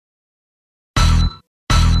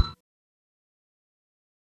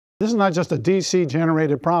This is not just a DC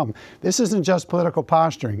generated problem. This isn't just political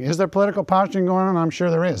posturing. Is there political posturing going on? I'm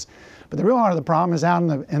sure there is. But the real heart of the problem is out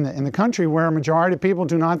in the country where a majority of people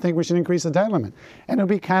do not think we should increase the debt limit. And it'll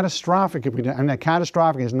be catastrophic if we do. And that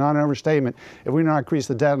catastrophic is not an overstatement if we do not increase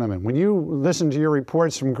the debt limit. When you listen to your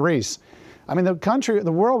reports from Greece, I mean,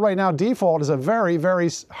 the world right now, default is a very, very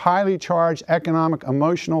highly charged economic,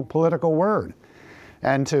 emotional, political word.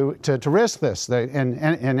 And to risk this, in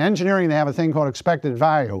engineering they have a thing called expected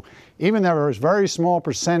value. Even though there's very small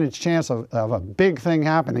percentage chance of a big thing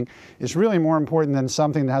happening, it's really more important than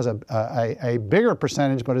something that has a bigger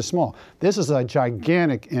percentage but is small. This is a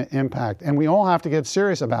gigantic impact, and we all have to get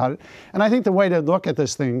serious about it. And I think the way to look at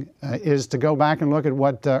this thing is to go back and look at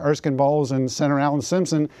what Erskine Bowles and Senator Alan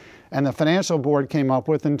Simpson and the Financial Board came up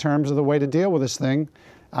with in terms of the way to deal with this thing.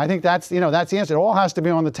 I think that's the answer. It all has to be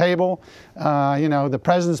on the table. The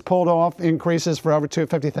president's pulled off increases for over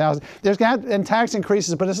 $250,000. There's and tax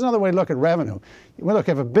increases, but it's another way to look at revenue. Well, look,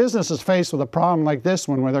 if a business is faced with a problem like this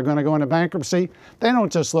one where they're going to go into bankruptcy, they don't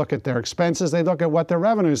just look at their expenses, they look at what their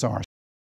revenues are.